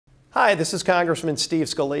Hi, this is Congressman Steve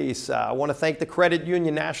Scalise. I want to thank the Credit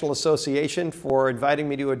Union National Association for inviting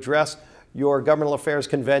me to address your Governmental Affairs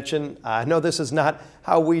Convention. I know this is not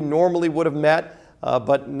how we normally would have met,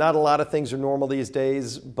 but not a lot of things are normal these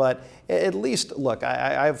days. But at least, look,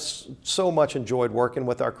 I've so much enjoyed working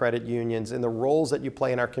with our credit unions and the roles that you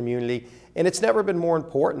play in our community. And it's never been more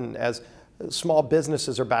important as small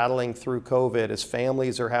businesses are battling through COVID, as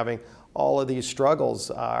families are having all of these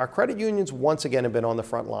struggles. Our credit unions once again have been on the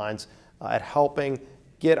front lines at helping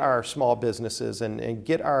get our small businesses and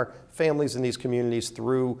get our families in these communities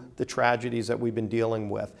through the tragedies that we've been dealing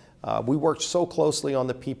with. We worked so closely on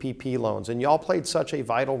the PPP loans, and y'all played such a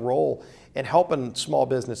vital role in helping small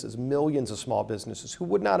businesses, millions of small businesses who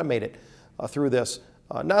would not have made it through this,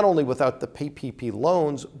 not only without the PPP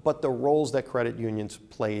loans, but the roles that credit unions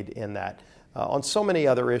played in that. On so many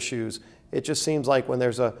other issues, it just seems like when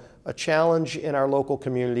there's a challenge in our local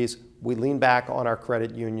communities, we lean back on our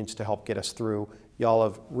credit unions to help get us through. Y'all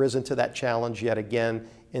have risen to that challenge yet again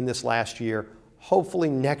in this last year. Hopefully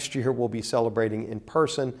next year we'll be celebrating in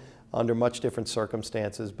person under much different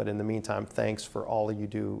circumstances, but in the meantime, thanks for all you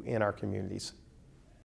do in our communities.